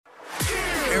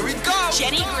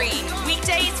Jenny Green,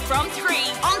 weekdays from 3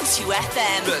 on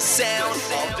 2FM. The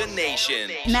sound of the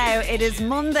nation. Now, it is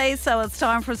Monday, so it's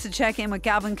time for us to check in with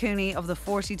Gavin Cooney of the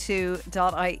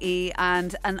 42.ie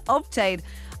and an update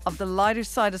of the lighter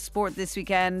side of sport this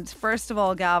weekend. First of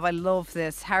all, Gav, I love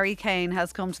this. Harry Kane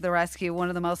has come to the rescue, one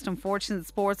of the most unfortunate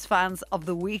sports fans of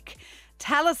the week.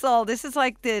 Tell us all. This is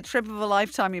like the trip of a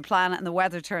lifetime you plan and the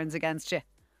weather turns against you.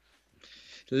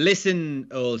 Listen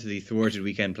all to the thwarted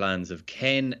weekend plans of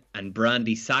Ken and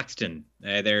Brandy Saxton.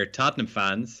 They're Tottenham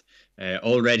fans.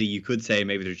 Already you could say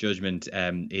maybe their judgment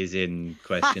is in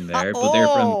question there, but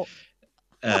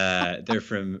they're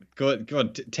from go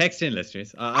on, text in,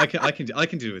 listeners. I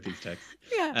can deal with these texts.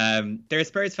 Yeah. They're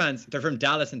Spurs fans. They're from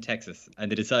Dallas and Texas, and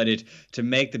they decided to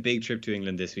make the big trip to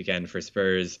England this weekend for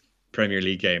Spurs Premier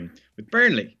League game with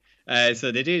Burnley.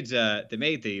 So they did. They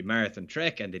made the marathon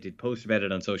trek, and they did post about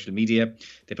it on social media.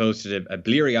 They posted a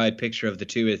bleary-eyed picture of the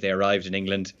two as they arrived in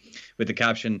England, with the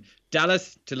caption: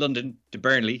 "Dallas to London to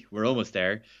Burnley. We're almost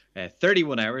there.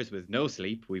 31 hours with no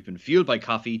sleep. We've been fueled by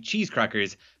coffee, cheese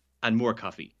crackers, and more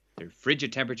coffee. There are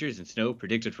frigid temperatures and snow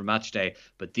predicted for match day,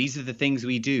 but these are the things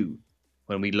we do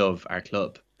when we love our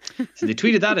club." So they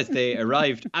tweeted that as they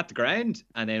arrived at the ground,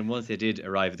 and then once they did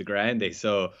arrive at the ground, they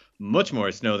saw much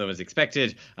more snow than was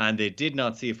expected, and they did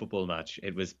not see a football match.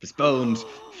 It was postponed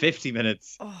 50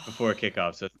 minutes before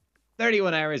kickoff. So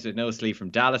 31 hours with no sleep from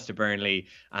Dallas to Burnley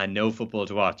and no football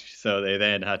to watch. So they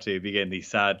then had to begin the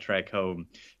sad trek home,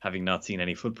 having not seen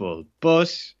any football.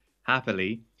 But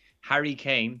happily, Harry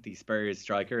Kane, the Spurs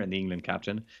striker and the England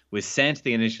captain, was sent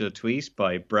the initial tweet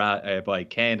by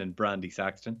Ken and Brandy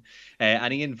Saxton,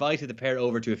 and he invited the pair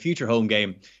over to a future home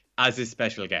game as his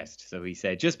special guest. So he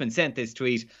said, "Just been sent this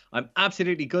tweet. I'm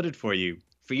absolutely gutted for you,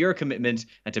 for your commitment,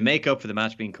 and to make up for the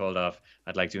match being called off,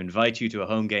 I'd like to invite you to a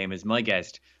home game as my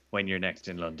guest when you're next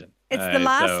in London." It's the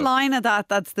last line of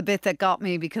that's the bit that got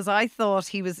me, because I thought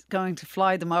he was going to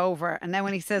fly them over. And then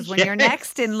when he says, when you're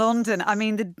next in London, I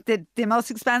mean, the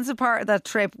most expensive part of that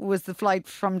trip was the flight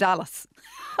from Dallas.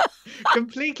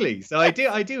 Completely. So I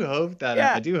do hope that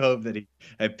I do hope that he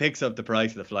picks up the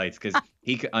price of the flights, because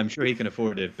I'm sure he can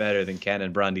afford it better than Ken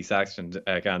and Brandy Saxton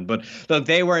can. But look,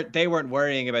 they weren't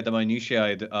worrying about the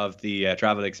minutiae of the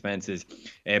travel expenses.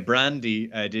 Brandy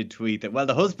did tweet that, well,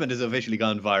 the husband has officially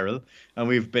gone viral, and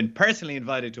we've been personally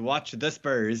invited to watch the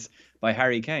Spurs by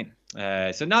Harry Kane.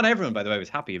 So not everyone, by the way, was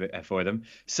happy for them.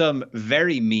 Some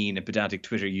very mean and pedantic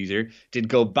Twitter user did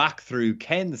go back through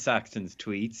Ken Saxton's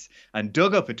tweets and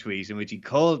dug up a tweet in which he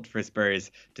called for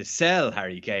Spurs to sell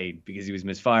Harry Kane because he was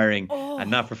misfiring and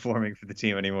not performing for the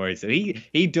team anymore. So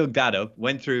he dug that up,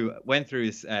 went through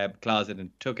his closet and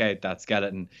took out that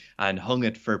skeleton and hung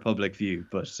it for public view.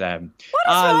 But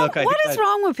what is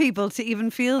wrong with people to even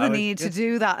feel the need to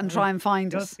do that and try and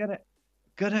find it?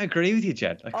 Gonna agree with you,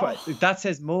 Jen. That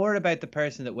says more about the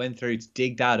person that went through to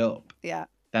dig that up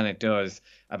than it does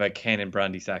about Ken and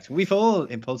Brandy Saxton. We've all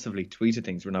impulsively tweeted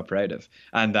things we're not proud of,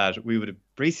 and that we would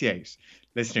appreciate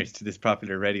listeners to this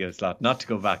popular radio slot not to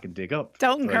go back and dig up.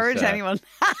 Don't encourage anyone.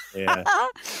 Yeah.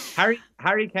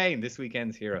 Harry Kane, this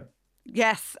weekend's hero.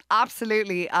 Yes,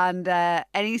 absolutely. And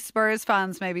any Spurs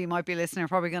fans maybe might be listening are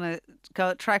probably going to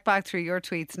go track back through your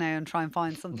tweets now and try and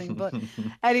find something. But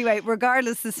anyway,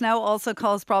 regardless, the snow also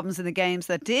caused problems in the games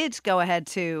that did go ahead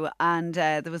too. And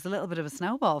there was a little bit of a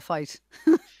snowball fight.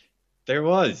 There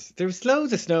was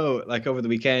loads of snow like over the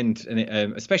weekend, and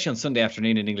especially on Sunday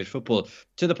afternoon in English football,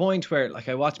 to the point where like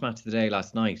I watched Match of the Day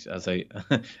last night, as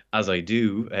I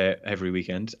do every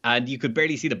weekend, and you could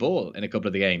barely see the ball in a couple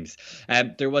of the games.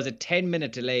 There was a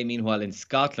 10-minute delay meanwhile in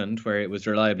Scotland, where it was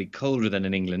reliably colder than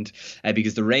in England,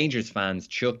 because the Rangers fans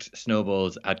chucked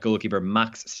snowballs at goalkeeper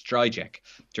Max Stryjek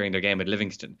during their game at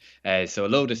Livingston. So a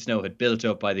load of snow had built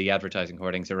up by the advertising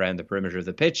hoardings around the perimeter of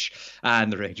the pitch,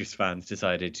 and the Rangers fans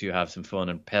decided to have some fun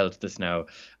and pelt the snow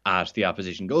at the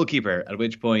opposition goalkeeper, at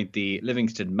which point the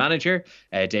Livingston manager,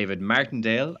 David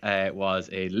Martindale, was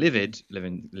a livid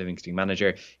Livingston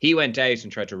manager. He went out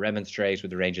and tried to remonstrate with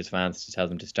the Rangers fans to tell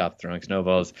them to stop throwing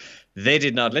snowballs. They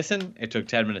did not listen. It took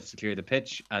 10 minutes to clear the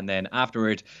pitch, and then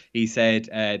afterward he said,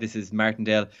 this is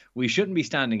Martindale, "We shouldn't be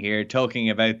standing here talking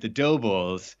about the dough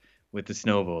balls with the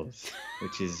snowballs,"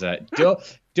 which is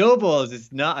dough balls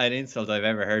is not an insult I've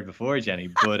ever heard before, Jenny,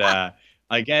 but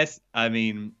I guess, I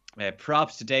mean,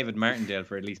 props to David Martindale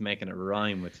for at least making it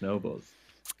rhyme with snowballs.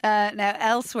 Now,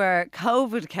 elsewhere,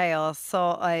 COVID chaos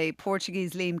saw a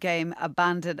Portuguese league game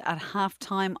abandoned at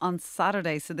half-time on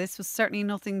Saturday. So this was certainly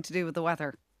nothing to do with the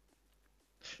weather.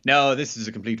 No, this is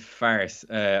a complete farce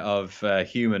of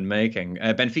human making.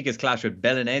 Benfica's clash with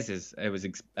Belenenses was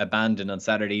abandoned on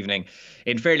Saturday evening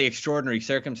in fairly extraordinary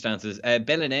circumstances.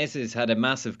 Belenenses had a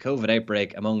massive COVID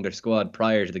outbreak among their squad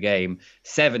prior to the game.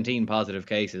 17 positive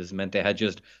cases meant they had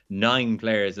just 9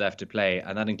 players left to play,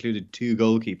 and that included 2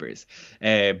 goalkeepers.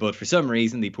 But for some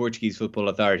reason, the Portuguese football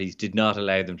authorities did not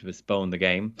allow them to postpone the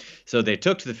game. So they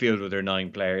took to the field with their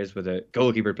 9 players, with a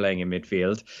goalkeeper playing in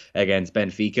midfield against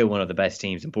Benfica, one of the best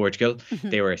teams in Portugal.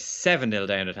 They were 7-0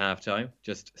 down at halftime,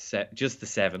 just the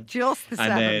 7. Just the 7.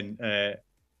 And then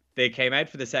they came out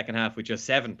for the second half with just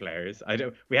 7 players.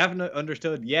 We haven't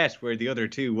understood yet where the other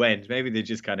 2 went. Maybe they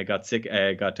just kind of got sick,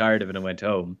 got tired of it and went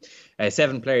home.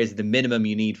 7 players is the minimum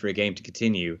you need for a game to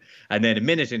continue. And then a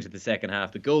minute into the second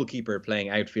half, the goalkeeper playing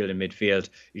outfield and midfield,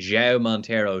 João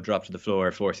Monteiro, dropped to the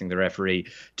floor, forcing the referee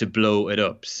to blow it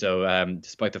up. So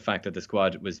despite the fact that the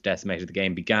squad was decimated, the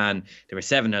game began. They were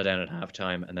 7-0 down at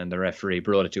halftime, and then the referee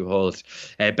brought it to a halt.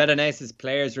 Belenenses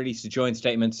players released a joint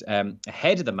statement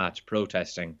ahead of the match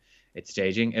protesting its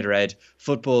staging. It read,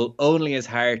 "Football only is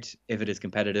heart if it is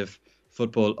competitive.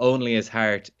 Football only is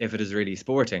heart if it is really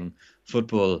sporting.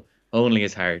 Football only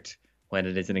is heart when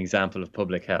it is an example of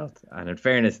public health." And in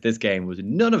fairness, this game was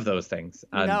none of those things.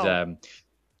 And No.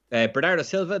 Bernardo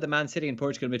Silva, the Man City and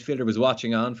Portugal midfielder, was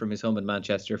watching on from his home in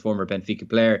Manchester, former Benfica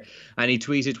player, and he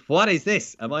tweeted, "What is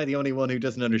this? Am I the only one who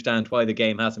doesn't understand why the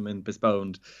game hasn't been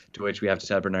postponed?" To which we have to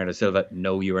tell Bernardo Silva,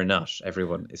 "No, you are not."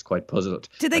 Everyone is quite puzzled.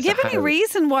 Did they give any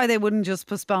reason why they wouldn't just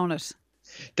postpone it?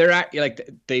 There are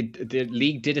the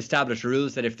league did establish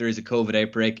rules that if there is a COVID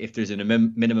outbreak, if there's a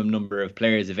minimum number of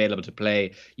players available to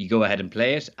play, you go ahead and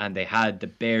play it. And they had the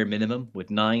bare minimum with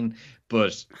 9,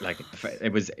 but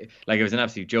it was an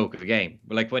absolute joke of a game.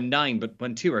 But when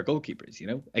 2 are goalkeepers,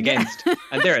 against,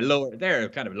 and they're a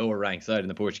kind of lower ranked side in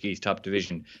the Portuguese top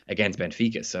division against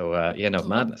Benfica. So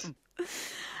madness.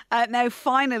 Now,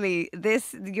 finally,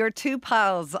 your 2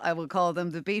 pals, I will call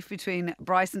them, the beef between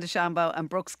Bryson DeChambeau and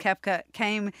Brooks Koepka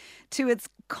came to its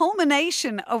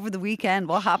culmination over the weekend.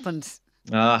 What happened?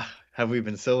 Have we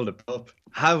been sold a pup?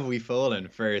 Have we fallen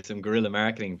for some guerrilla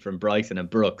marketing from Bryson and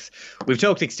Brooks? We've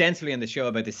talked extensively on the show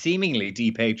about the seemingly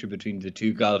deep hatred between the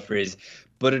 2 golfers,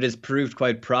 but it has proved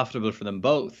quite profitable for them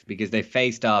both because they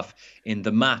faced off in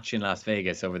the match in Las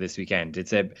Vegas over this weekend.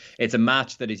 It's a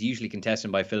match that is usually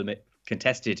contested by Phil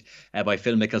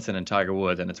Mickelson and Tiger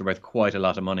Woods, and it's worth quite a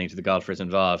lot of money to the golfers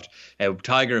involved.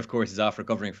 Tiger, of course, is off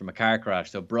recovering from a car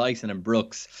crash, so Bryson and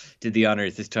Brooks did the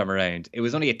honours this time around. It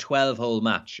was only a 12-hole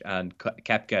match, and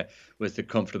Koepka was the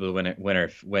comfortable winner,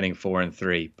 winning 4 and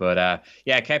 3. But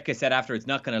Koepka said afterwards,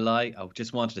 "Not going to lie, I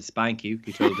just wanted to spank you,"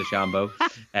 he told DeChambeau.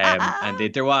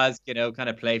 And there was, kind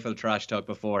of playful trash talk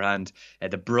beforehand.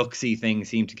 The Brooksy thing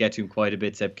seemed to get to him quite a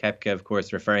bit, said Koepka, of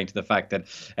course, referring to the fact that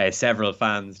several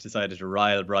fans decided to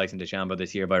rile Bryson DeChambeau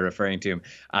this year by referring to him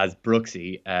as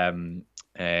Brooksy.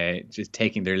 Just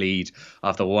taking their lead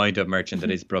off the wind-up merchant that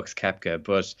is Brooks Koepka.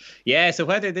 But so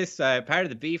whether this part of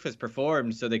the beef was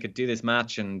performed so they could do this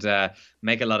match and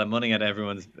make a lot of money at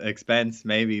everyone's expense,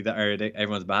 maybe, or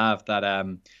everyone's behalf,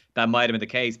 that might have been the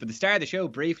case. But the star of the show,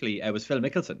 briefly, was Phil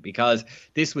Mickelson, because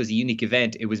this was a unique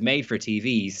event. It was made for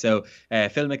TV. So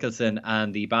Phil Mickelson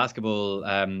and the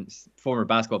former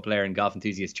basketball player and golf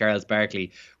enthusiast Charles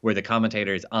Barkley were the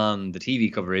commentators on the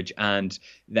TV coverage, and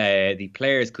the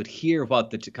players could hear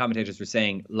what the commentators were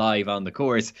saying live on the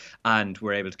course and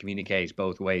were able to communicate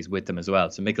both ways with them as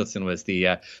well. So Mickelson was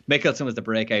the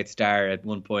breakout star. At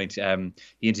one point,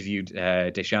 he interviewed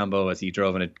DeChambeau as he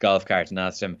drove in a golf cart and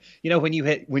asked him, when you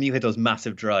hit those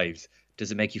massive drives,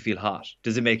 does it make you feel hot?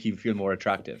 Does it make you feel more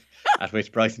attractive? At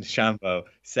which Bryson DeChambeau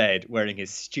said, wearing his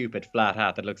stupid flat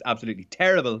hat that looks absolutely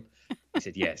terrible, he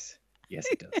said, yes,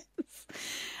 it does.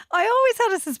 I always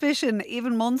had a suspicion,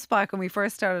 even months back when we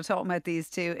first started talking about these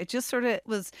 2, it just sort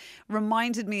of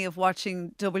reminded me of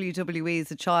watching WWE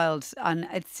as a child, and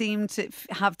it seemed to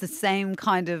have the same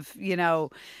kind of,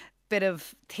 bit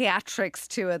of theatrics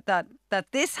to it that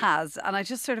this has, and I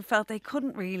just sort of felt they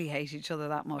couldn't really hate each other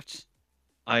that much.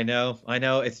 I know.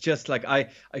 It's just I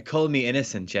call me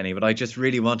innocent, Jenny, but I just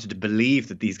really wanted to believe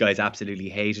that these guys absolutely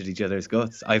hated each other's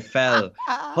guts. I fell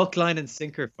hook, line and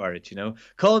sinker for it,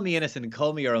 Call me innocent and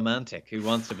call me a romantic who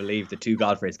wants to believe that 2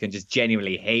 golfers can just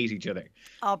genuinely hate each other.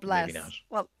 Oh, bless. Maybe not.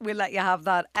 Well, we'll let you have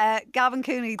that. Gavin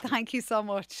Cooney, thank you so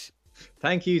much.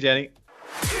 Thank you, Jenny.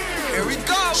 Here we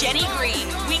go. Jenny Green,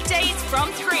 weekdays from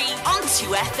 3 on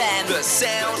 2FM. The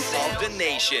sound of the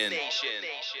nation.